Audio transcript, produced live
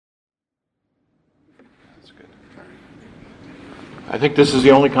I think this is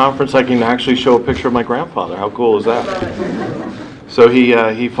the only conference I can actually show a picture of my grandfather. How cool is that? So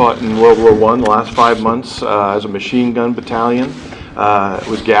he fought in World War I the last 5 months as a machine gun battalion.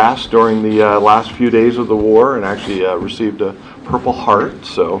 Was gassed during the last few days of the war and actually received a Purple Heart.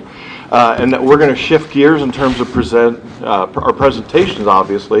 So, and we're going to shift gears in terms of our presentations,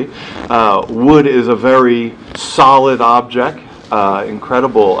 obviously. Wood is a very solid object,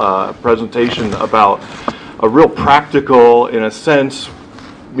 incredible presentation about a real practical, in a sense,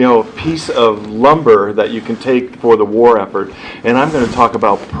 piece of lumber that you can take for the war effort. And I'm going to talk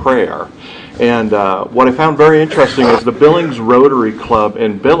about prayer. And what I found very interesting is the Billings Rotary Club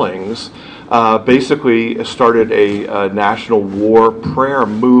in Billings basically started a national war prayer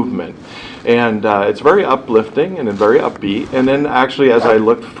movement. And it's very uplifting and very upbeat. And then actually, as I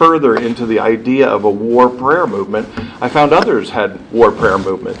looked further into the idea of a war prayer movement, I found others had war prayer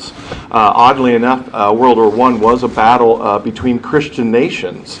movements. Oddly enough, World War I was a battle between Christian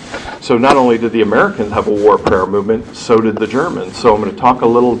nations. So not only did the Americans have a war prayer movement, so did the Germans. So I'm going to talk a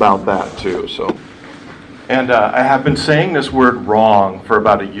little about that too. And I have been saying this word wrong for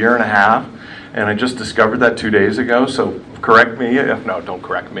about a year and a half. And I just discovered that 2 days ago, so correct me. If no, don't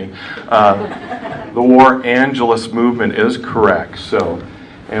correct me. The War Angelus movement is correct. So,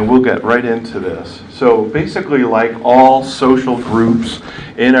 and we'll get right into this. So basically, like all social groups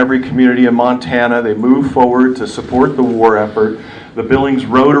in every community in Montana, they move forward to support the war effort. The Billings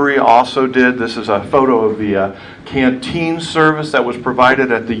Rotary also did. This is a photo of the canteen service that was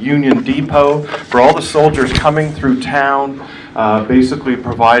provided at the Union Depot for all the soldiers coming through town, basically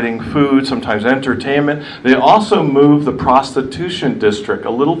providing food, sometimes entertainment. They also moved the prostitution district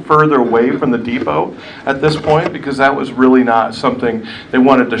a little further away from the depot at this point because that was really not something they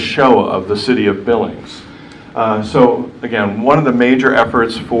wanted to show of the city of Billings. So again, one of the major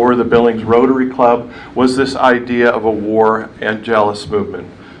efforts for the Billings Rotary Club was this idea of a war angelus movement.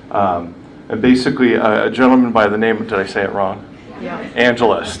 And basically a gentleman by the name, did I say it wrong? Yeah.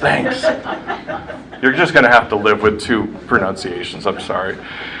 Angelus, thanks. You're just going to have to live with two pronunciations, I'm sorry.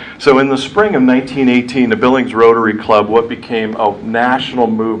 So in the spring of 1918, the Billings Rotary Club, what became a national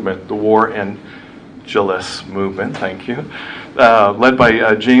movement, the War Angelus movement, thank you, led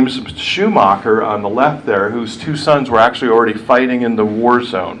by James Schumacher on the left there, whose two sons were actually already fighting in the war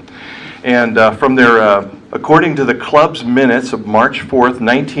zone. And from their, according to the club's minutes of March 4th,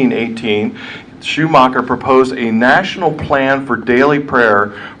 1918, Schumacher proposed a national plan for daily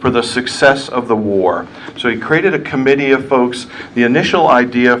prayer for the success of the war. So he created a committee of folks. The initial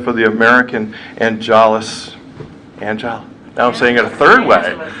idea for the American Angelus, now I'm saying it a third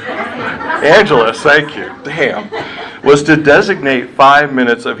way. Angelus, thank you. Damn. Was to designate 5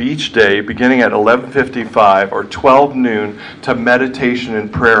 minutes of each day, beginning at 11:55 or 12 noon, to meditation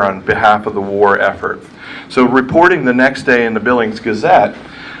and prayer on behalf of the war effort. So reporting the next day in the Billings Gazette,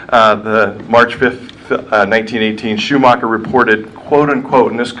 the March 5th, 1918, Schumacher reported, quote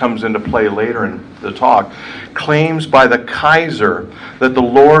unquote, and this comes into play later in the talk, claims by the Kaiser that the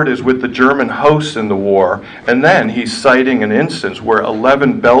Lord is with the German hosts in the war, and then he's citing an instance where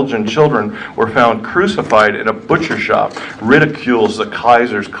 11 Belgian children were found crucified in a butcher shop, ridicules the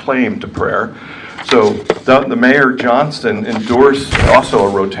Kaiser's claim to prayer. So the Mayor Johnston endorsed, also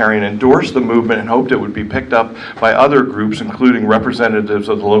a Rotarian, endorsed the movement and hoped it would be picked up by other groups, including representatives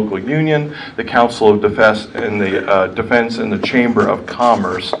of the local union, the Council of Defense, and the Chamber of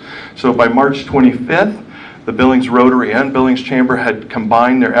Commerce. So by March 25th, the Billings Rotary and Billings Chamber had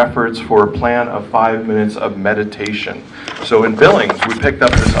combined their efforts for a plan of 5 minutes of meditation. So in Billings, we picked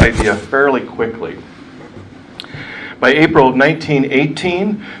up this idea fairly quickly. By April of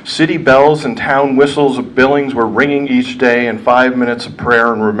 1918, city bells and town whistles of Billings were ringing each day, and 5 minutes of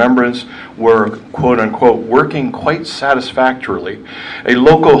prayer and remembrance were, quote unquote, working quite satisfactorily. A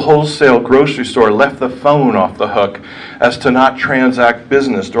local wholesale grocery store left the phone off the hook as to not transact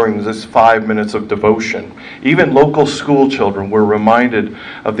business during this 5 minutes of devotion. Even local school children were reminded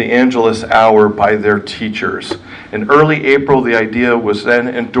of the Angelus hour by their teachers. In early April, the idea was then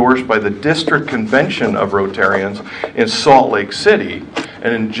endorsed by the District Convention of Rotarians in Salt Lake City,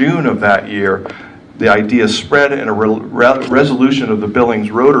 and in June of that year, the idea spread, and a resolution of the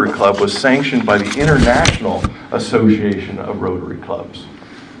Billings Rotary Club was sanctioned by the International Association of Rotary Clubs.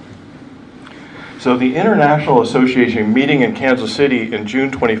 So the International Association meeting in Kansas City in June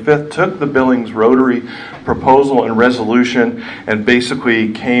 25th took the Billings Rotary proposal and resolution and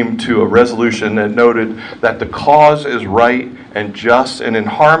basically came to a resolution that noted that the cause is right and just and in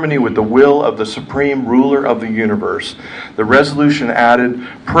harmony with the will of the supreme ruler of the universe. The resolution added,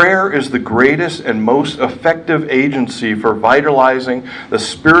 prayer is the greatest and most effective agency for vitalizing the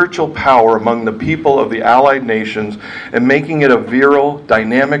spiritual power among the people of the allied nations and making it a virile,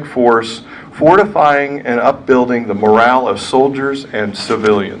 dynamic force, fortifying and upbuilding the morale of soldiers and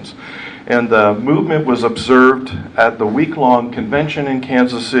civilians. And the movement was observed at the week-long convention in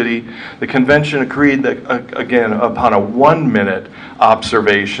Kansas City. The convention agreed that, again, upon a 1-minute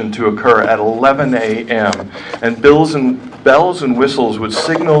observation to occur at 11 a.m. And bells and whistles would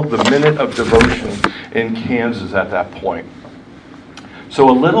signal the minute of devotion in Kansas at that point. So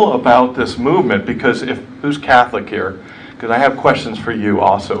a little about this movement, because who's Catholic here? Because I have questions for you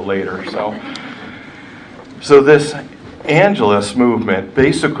also later. So this Angelus movement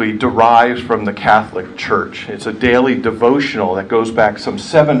basically derives from the Catholic Church. It's a daily devotional that goes back some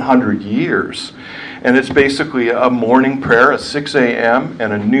 700 years. And it's basically a morning prayer at 6 a.m.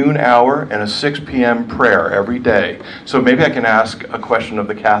 and a noon hour and a 6 p.m. prayer every day. So maybe I can ask a question of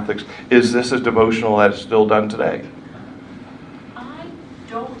the Catholics. Is this a devotional that's still done today? I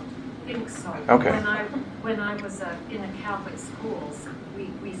don't think so. Okay. When I was in a Catholic schools,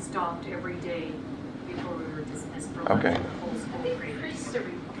 we stopped every day before we were dismissed for lunch. Okay. The whole school prayed.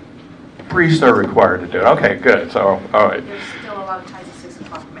 Priests are required to do it. Okay, good. So, all right. There's still a lot of times at 6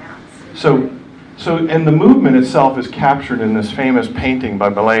 o'clock mass. And the movement itself is captured in this famous painting by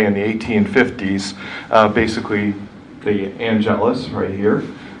Millet in the 1850s, basically the Angelus right here,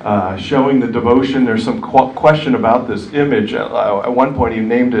 showing the devotion. There's some question about this image. At one point he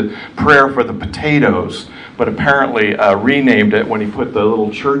named it Prayer for the Potatoes, but apparently renamed it when he put the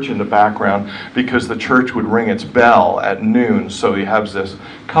little church in the background because the church would ring its bell at noon. So he has this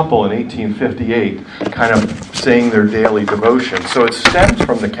couple in 1858 kind of saying their daily devotion. So it stems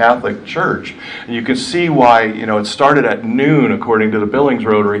from the Catholic Church. And you can see why, it started at noon according to the Billings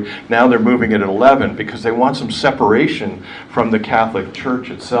Rotary. Now they're moving it at 11 because they want some separation from the Catholic Church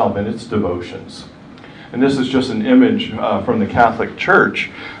itself and its devotions. And this is just an image from the Catholic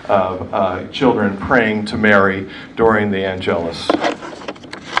Church of children praying to Mary during the Angelus.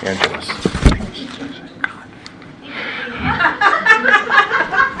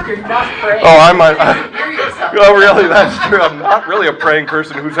 You're not praying. Oh, really? That's true. I'm not really a praying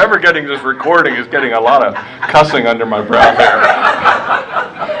person. Who's ever getting this recording is getting a lot of cussing under my breath here.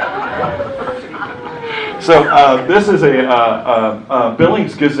 So this is a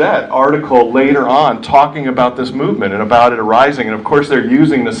Billings Gazette article later on talking about this movement and about it arising. And of course they're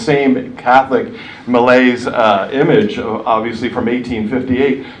using the same Catholic Millet's image, obviously from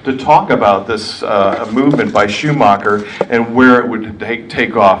 1858, to talk about this movement by Schumacher and where it would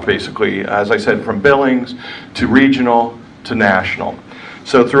take off, basically, as I said, from Billings to regional to national.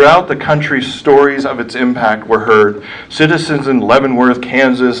 So throughout the country, stories of its impact were heard. Citizens in Leavenworth,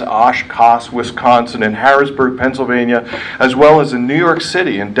 Kansas, Oshkosh, Wisconsin, and Harrisburg, Pennsylvania, as well as in New York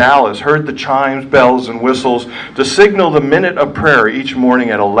City and Dallas, heard the chimes, bells, and whistles to signal the minute of prayer each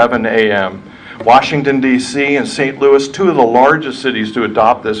morning at 11 a.m. Washington, D.C. and St. Louis, two of the largest cities to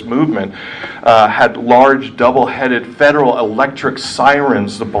adopt this movement, had large double-headed Federal Electric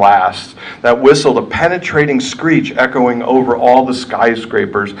sirens to blast that whistled a penetrating screech echoing over all the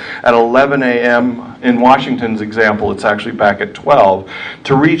skyscrapers at 11 a.m. In Washington's example, it's actually back at 12,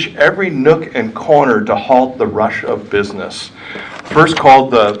 to reach every nook and corner to halt the rush of business. First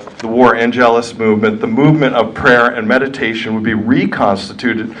called the War Angelus movement, the movement of prayer and meditation would be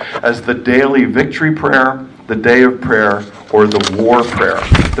reconstituted as the daily victory prayer, the day of prayer, or the war prayer,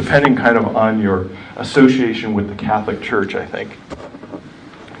 depending kind of on your association with the Catholic Church, I think.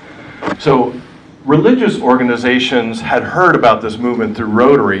 So religious organizations had heard about this movement through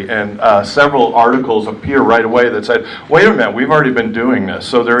Rotary, and several articles appear right away that said, wait a minute, we've already been doing this.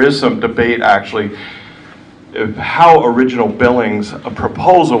 So there is some debate, actually, how original Billings'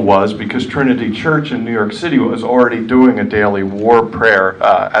 proposal was, because Trinity Church in New York City was already doing a daily war prayer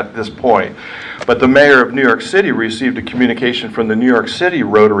at this point. But the mayor of New York City received a communication from the New York City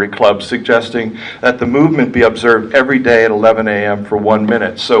Rotary Club suggesting that the movement be observed every day at 11 a.m. for 1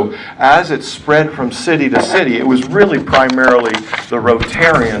 minute. So as it spread from city to city, it was really primarily the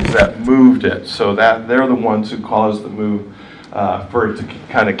Rotarians that moved it. So that they're the ones who caused the move for it to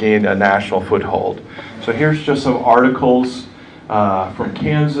kind of gain a national foothold. So here's just some articles from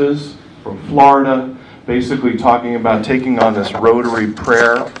Kansas, from Florida, basically talking about taking on this Rotary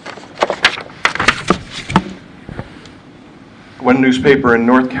prayer. One newspaper in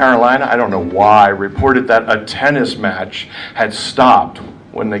North Carolina, I don't know why, reported that a tennis match had stopped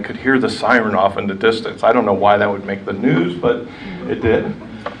when they could hear the siren off in the distance. I don't know why that would make the news, but it did.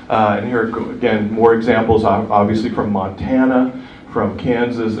 And here again, more examples, obviously from Montana, from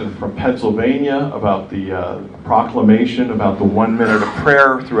Kansas, and from Pennsylvania about the proclamation about the 1 minute of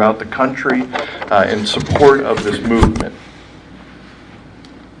prayer throughout the country in support of this movement.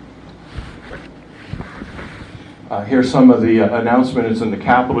 Here's some of the announcements in the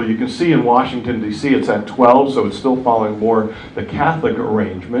Capitol. You can see in Washington, D.C., it's at 12, so it's still following more the Catholic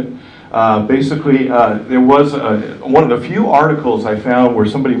arrangement. Basically, there was one of the few articles I found where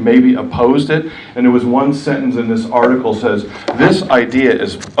somebody maybe opposed it, and there was one sentence in this article says, "This idea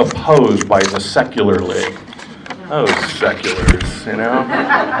is opposed by the Secular League." Oh, seculars, you know?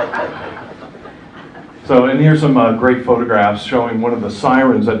 So, and here's some great photographs showing one of the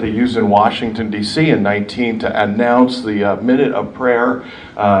sirens that they used in Washington, D.C. in 19 to announce the minute of prayer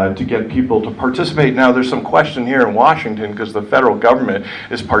to get people to participate. Now, there's some question here in Washington because the federal government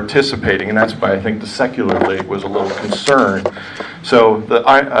is participating, and that's why I think the Secular League was a little concerned. So,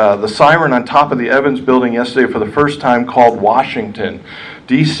 the siren on top of the Evans building yesterday for the first time called Washington,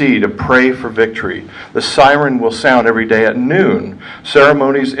 D.C. to pray for victory. The siren will sound every day at noon.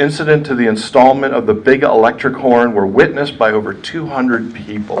 Ceremonies incident to the installment of the big electric horn were witnessed by over 200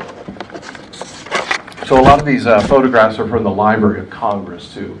 people. So a lot of these photographs are from the Library of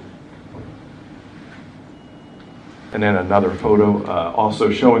Congress, too. And then another photo also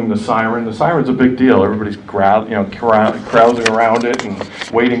showing the siren. The siren's a big deal. Everybody's crowding around it and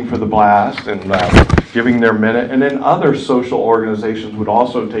waiting for the blast and giving their minute. And then other social organizations would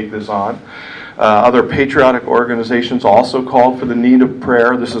also take this on. Other patriotic organizations also called for the need of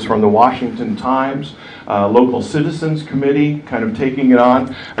prayer. This is from the Washington Times. Local Citizens Committee kind of taking it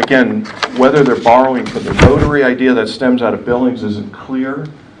on. Again, whether they're borrowing from the Rotary idea that stems out of Billings isn't clear.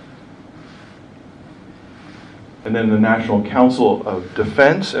 And then the National Council of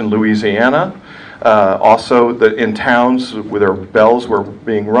Defense in Louisiana. Also, in towns where their bells were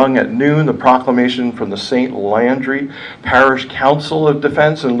being rung at noon, the proclamation from the St. Landry Parish Council of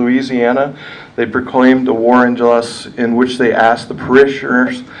Defense in Louisiana. They proclaimed a war in which they asked the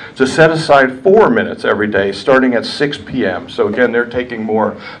parishioners to set aside 4 minutes every day, starting at 6 p.m. So again, they're taking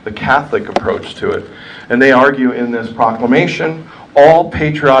more the Catholic approach to it. And they argue in this proclamation, all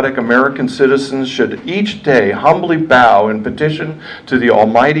patriotic American citizens should each day humbly bow and petition to the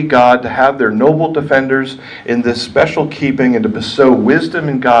Almighty God to have their noble defenders in this special keeping and to bestow wisdom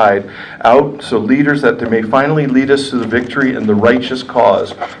and guide out so leaders that they may finally lead us to the victory in the righteous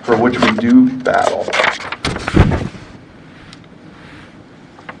cause for which we do battle.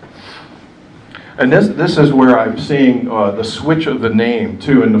 And this is where I'm seeing the switch of the name,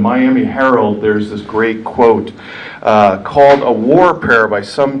 too. In the Miami Herald, there's this great quote called a war prayer by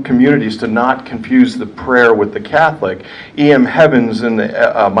some communities to not confuse the prayer with the Catholic. E.M. Heavens in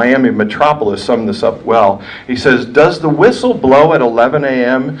the Miami Metropolis summed this up well. He says, "Does the whistle blow at 11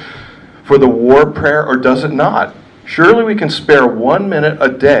 a.m. for the war prayer or does it not? Surely we can spare 1 minute a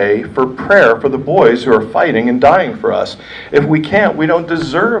day for prayer for the boys who are fighting and dying for us. If we can't, we don't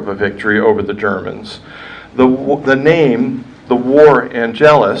deserve a victory over the Germans." The name, the War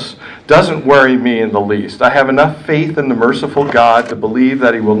Angelus, doesn't worry me in the least. I have enough faith in the merciful God to believe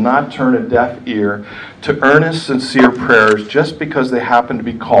that He will not turn a deaf ear to earnest, sincere prayers just because they happen to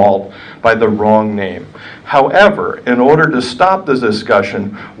be called by the wrong name. However, in order to stop the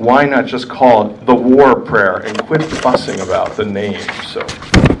discussion, why not just call it the war prayer and quit fussing about the name?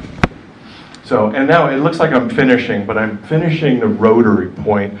 So, and now it looks like I'm finishing, but I'm finishing the Rotary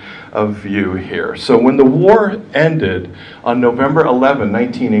point of view here. So when the war ended on November 11,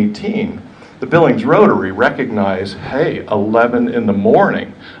 1918, the Billings Rotary recognized, hey, 11 in the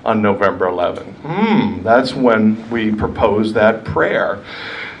morning on November 11. That's when we proposed that prayer.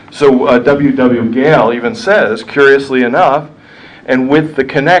 So W.W. Gale even says, curiously enough, and with the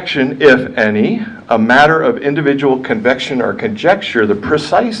connection, if any, a matter of individual conviction or conjecture, the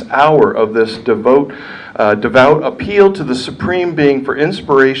precise hour of this devout appeal to the Supreme Being for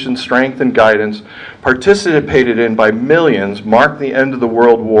inspiration, strength, and guidance, participated in by millions, marked the end of the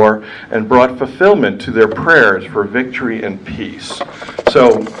World War and brought fulfillment to their prayers for victory and peace.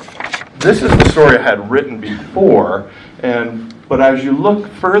 So this is the story I had written before, but as you look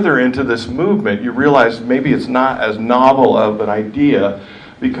further into this movement, you realize maybe it's not as novel of an idea,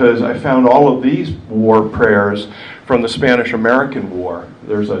 because I found all of these war prayers from the Spanish-American War.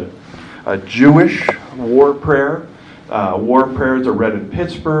 There's a Jewish war prayer. War prayers are read in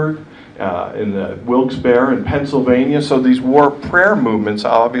Pittsburgh, in the Wilkes-Barre in Pennsylvania. So these war prayer movements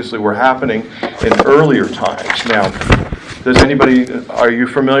obviously were happening in earlier times. Now, Are you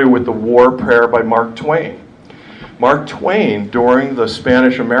familiar with the War Prayer by Mark Twain? Mark Twain, during the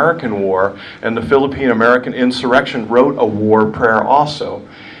Spanish-American War and the Philippine-American insurrection, wrote a war prayer also.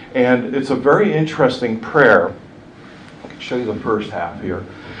 And it's a very interesting prayer. I can show you the first half here.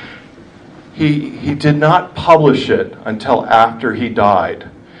 He did not publish it until after he died.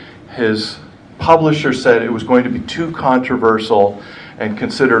 His publisher said it was going to be too controversial and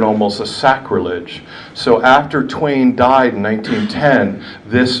considered almost a sacrilege. So after Twain died in 1910,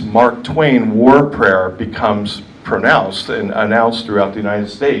 this Mark Twain war prayer becomes pronounced and announced throughout the United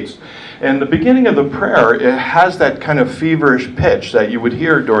States. And the beginning of the prayer, it has that kind of feverish pitch that you would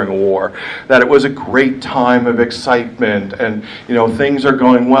hear during a war, that it was a great time of excitement and, things are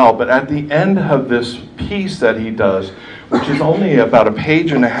going well. But at the end of this piece that he does, which is only about a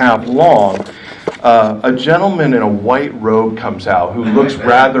page and a half long, a gentleman in a white robe comes out who looks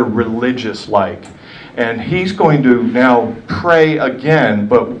rather religious-like. And he's going to now pray again,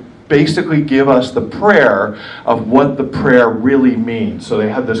 but basically give us the prayer of what the prayer really means. So they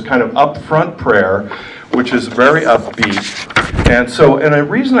have this kind of upfront prayer, which is very upbeat. And the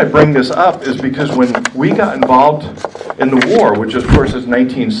reason I bring this up is because when we got involved in the war, which of course is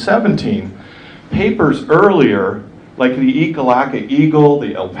 1917, papers earlier, like the Ekalaka Eagle,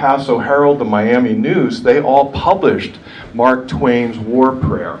 the El Paso Herald, the Miami News, they all published Mark Twain's war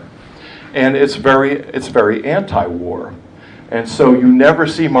prayer. And it's very anti-war. And so you never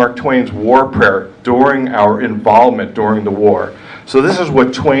see Mark Twain's war prayer during our involvement during the war. So this is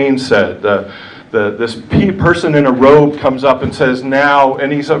what Twain said. This person in a robe comes up and says, now,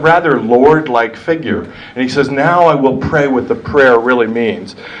 and he's a rather lord-like figure, and he says, now I will pray what the prayer really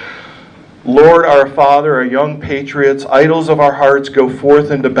means. Lord our Father, our young patriots, idols of our hearts, go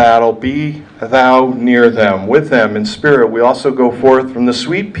forth into battle. Be thou near them. With them in spirit we also go forth from the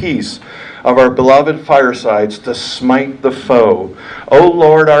sweet peace of our beloved firesides to smite the foe. O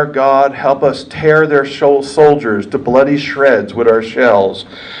Lord our God, help us tear their soldiers to bloody shreds with our shells.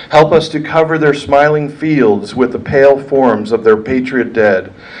 Help us to cover their smiling fields with the pale forms of their patriot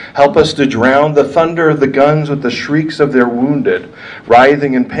dead. Help us to drown the thunder of the guns with the shrieks of their wounded,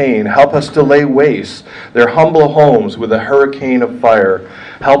 writhing in pain. Help us to lay waste their humble homes with a hurricane of fire.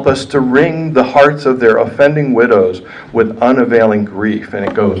 Help us to wring the hearts of their offending widows with unavailing grief. And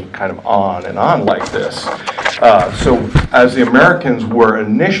it goes kind of on and on like this. So as the Americans were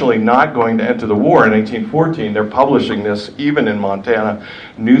initially not going to enter the war in 1914, they're publishing this even in Montana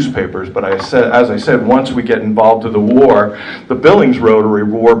newspapers. But as I said, once we get involved in the war, the Billings Rotary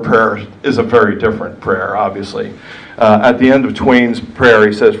War Prayer is a very different prayer, obviously. At the end of Twain's prayer,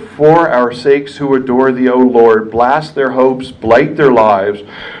 he says, for our sakes who adore thee, O Lord, blast their hopes, blight their lives,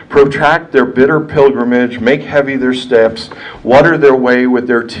 protract their bitter pilgrimage, make heavy their steps, water their way with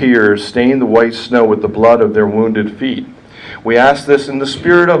their tears, stain the white snow with the blood of their wounded feet. We ask this in the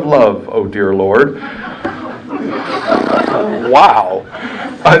spirit of love, O dear Lord. Wow.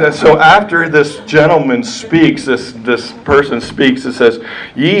 So after this gentleman speaks, this person speaks, it says,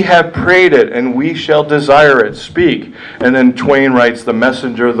 ye have prayed it, and we shall desire it. Speak. And then Twain writes, the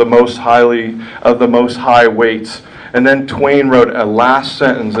messenger of the most high waits. And then Twain wrote a last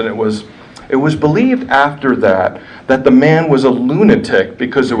sentence, and it was believed after that the man was a lunatic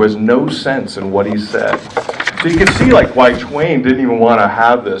because there was no sense in what he said. So you can see why Twain didn't even want to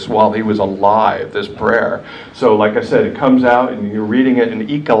have this while he was alive, this prayer. So like I said, it comes out and you're reading it in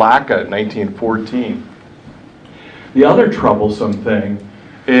Ekalaka in 1914. The other troublesome thing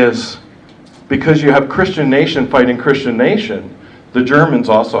is because you have Christian nation fighting Christian nation, the Germans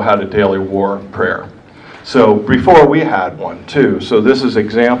also had a daily war prayer. So before we had one too. So this is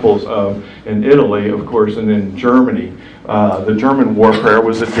examples of, in Italy, of course, and in Germany, the German war prayer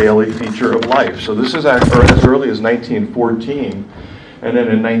was a daily feature of life. So this is as early as 1914. And then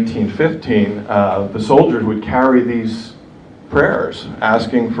in 1915, the soldiers would carry these prayers,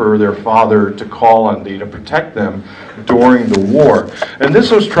 asking for their father to call on thee to protect them during the war. And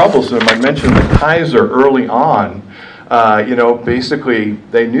this was troublesome. I mentioned the Kaiser early on. Basically,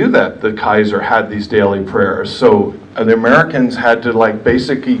 they knew that the Kaiser had these daily prayers. So the Americans had to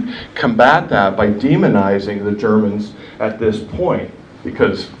basically combat that by demonizing the Germans at this point,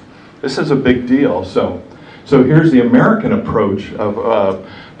 because this is a big deal. So here's the American approach of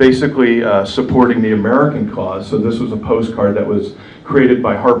basically supporting the American cause. So this was a postcard that was created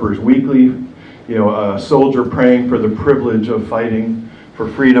by Harper's Weekly. A soldier praying for the privilege of fighting for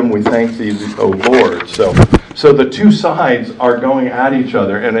freedom. We thank thee, O Lord. So the two sides are going at each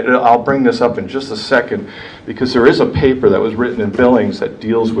other, and I'll bring this up in just a second, because there is a paper that was written in Billings that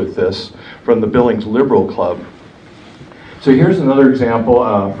deals with this from the Billings Liberal Club. So here's another example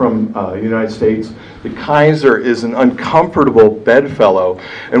from the United States. The Kaiser is an uncomfortable bedfellow,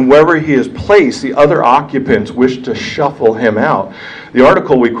 and wherever he is placed, the other occupants wish to shuffle him out. The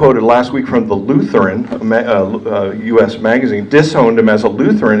article we quoted last week from the Lutheran, U.S. magazine, disowned him as a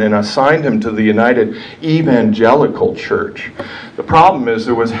Lutheran and assigned him to the United Evangelical Church. The problem is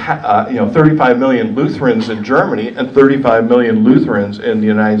there was 35 million Lutherans in Germany and 35 million Lutherans in the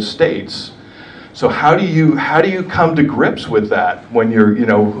United States. So how do you come to grips with that when you're,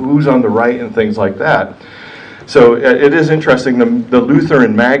 who's on the right and things like that? So it is interesting. The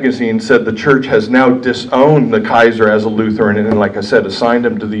Lutheran magazine said the church has now disowned the Kaiser as a Lutheran and, like I said, assigned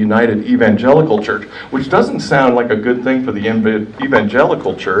him to the United Evangelical Church, which doesn't sound like a good thing for the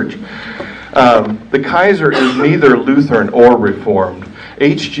Evangelical Church. The Kaiser is neither Lutheran or Reformed.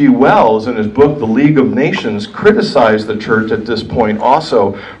 H.G. Wells, in his book, The League of Nations, criticized the church at this point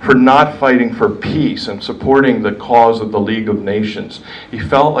also for not fighting for peace and supporting the cause of the League of Nations. He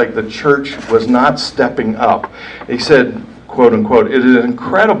felt like the church was not stepping up. He said, quote unquote, "It is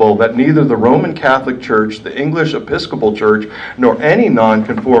incredible that neither the Roman Catholic Church, the English Episcopal Church, nor any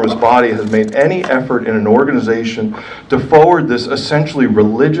nonconformist body has made any effort in an organization to forward this essentially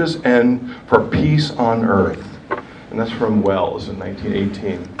religious end for peace on earth." And that's from Wells in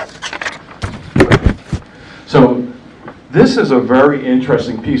 1918. So this is a very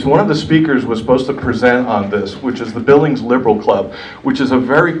interesting piece. One of the speakers was supposed to present on this, which is the Billings Liberal Club, which is a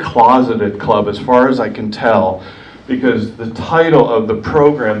very closeted club as far as I can tell, because the title of the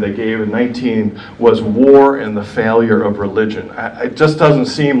program they gave in 19 was War and the Failure of Religion. It just doesn't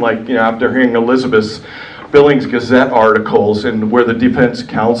seem like, after hearing Elizabeth's Billings Gazette articles and where the Defense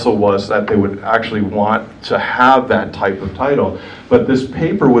Council was, that they would actually want to have that type of title. But this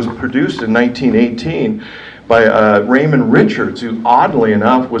paper was produced in 1918 by Raymond Richards, who oddly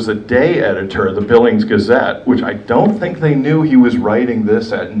enough was the day editor of the Billings Gazette, which I don't think they knew he was writing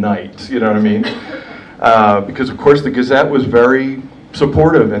this at night, you know what I mean? Because of course the Gazette was very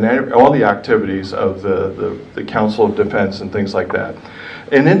supportive in all the activities of the Council of Defense and things like that.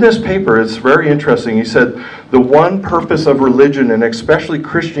 And in this paper, it's very interesting. He said, "The one purpose of religion, and especially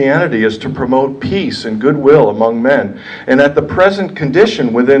Christianity, is to promote peace and goodwill among men. And at the present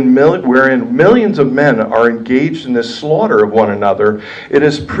condition wherein millions of men are engaged in this slaughter of one another, it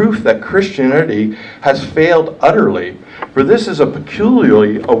is proof that Christianity has failed utterly. For this is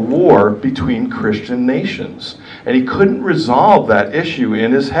peculiarly a war between Christian nations." And he couldn't resolve that issue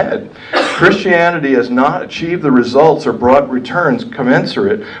in his head. Christianity has not achieved the results or brought returns commensurate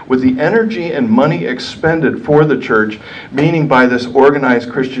with the energy and money expended for the church, meaning by this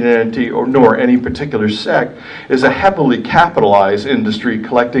organized Christianity, nor any particular sect, is a heavily capitalized industry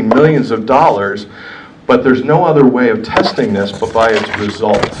collecting millions of dollars, but there's no other way of testing this but by its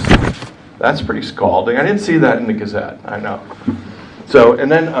results. That's pretty scalding. I didn't see that in the Gazette, I know. So,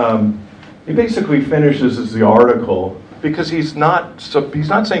 and then he basically finishes the article because he's not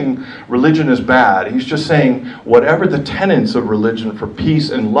saying religion is bad. He's just saying whatever the tenets of religion for peace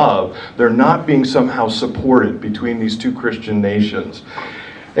and love, they're not being somehow supported between these two Christian nations.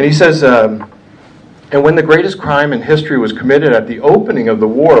 And he says, and when the greatest crime in history was committed at the opening of the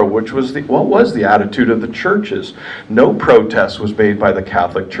war, what was the attitude of the churches? No protest was made by the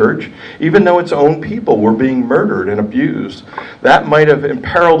Catholic Church, even though its own people were being murdered and abused. That might have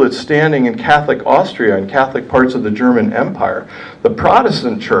imperiled its standing in Catholic Austria and Catholic parts of the German Empire. The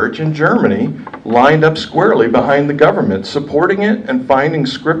Protestant Church in Germany lined up squarely behind the government, supporting it and finding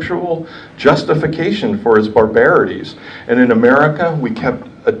scriptural justification for its barbarities. And in America, we kept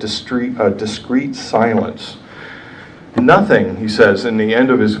a discreet silence. Nothing, he says in the end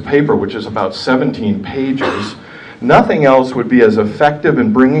of his paper, which is about 17 pages, nothing else would be as effective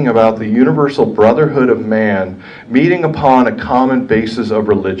in bringing about the universal brotherhood of man, meeting upon a common basis of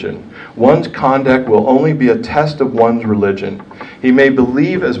religion. One's conduct will only be a test of one's religion. He may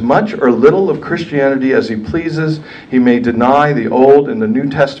believe as much or little of Christianity as he pleases. He may deny the Old and the New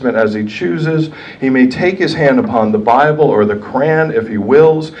Testament as he chooses. He may take his hand upon the Bible or the Quran if he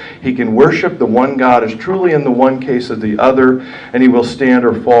wills. He can worship the one God as truly in the one case as the other, and he will stand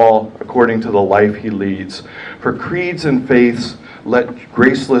or fall according to the life he leads. For creeds and faiths, let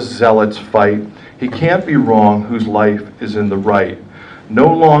graceless zealots fight. He can't be wrong whose life is in the right. No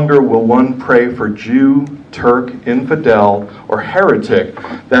longer will one pray for Jew, Turk, infidel, or heretic,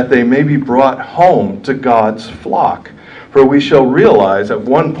 that they may be brought home to God's flock. For we shall realize at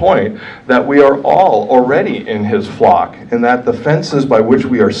one point that we are all already in his flock, and that the fences by which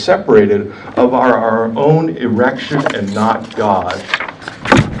we are separated are our own erection and not God.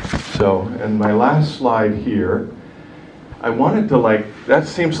 So, and my last slide here I wanted to that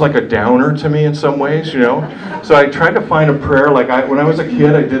seems like a downer to me in some ways, you know? So I tried to find a prayer, when I was a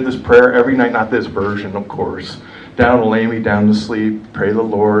kid, I did this prayer every night, not this version, of course. Down, lay me down to sleep, pray the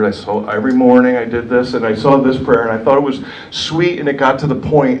Lord. Every morning I did this, and I saw this prayer, and I thought it was sweet, and it got to the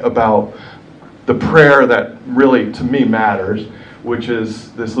point about the prayer that really, to me, matters, which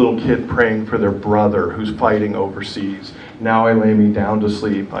is this little kid praying for their brother who's fighting overseas. Now I lay me down to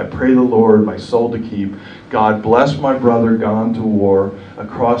sleep. I pray the Lord my soul to keep. God bless my brother gone to war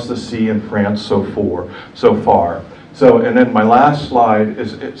across the sea in France so far. So, and then my last slide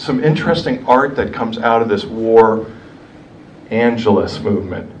is some interesting art that comes out of this war Angelus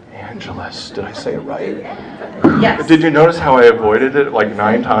movement. Angelus, did I say it right? Yes. Did you notice how I avoided it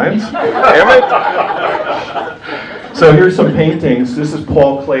 9 times? Damn it! So here's some paintings. This is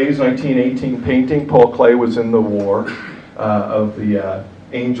Paul Klee's 1918 painting. Paul Klee was in the war of the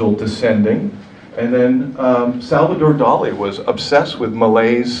angel descending. And then Salvador Dali was obsessed with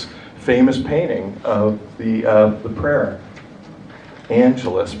Malay's famous painting of the prayer,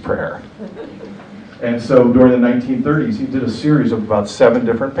 Angelus prayer. And so during the 1930s, he did a series of about 7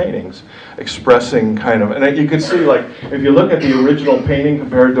 different paintings expressing and you could see, if you look at the original painting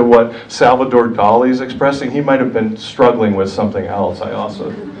compared to what Salvador Dali's expressing, he might have been struggling with something else.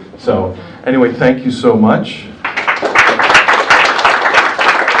 So anyway, thank you so much.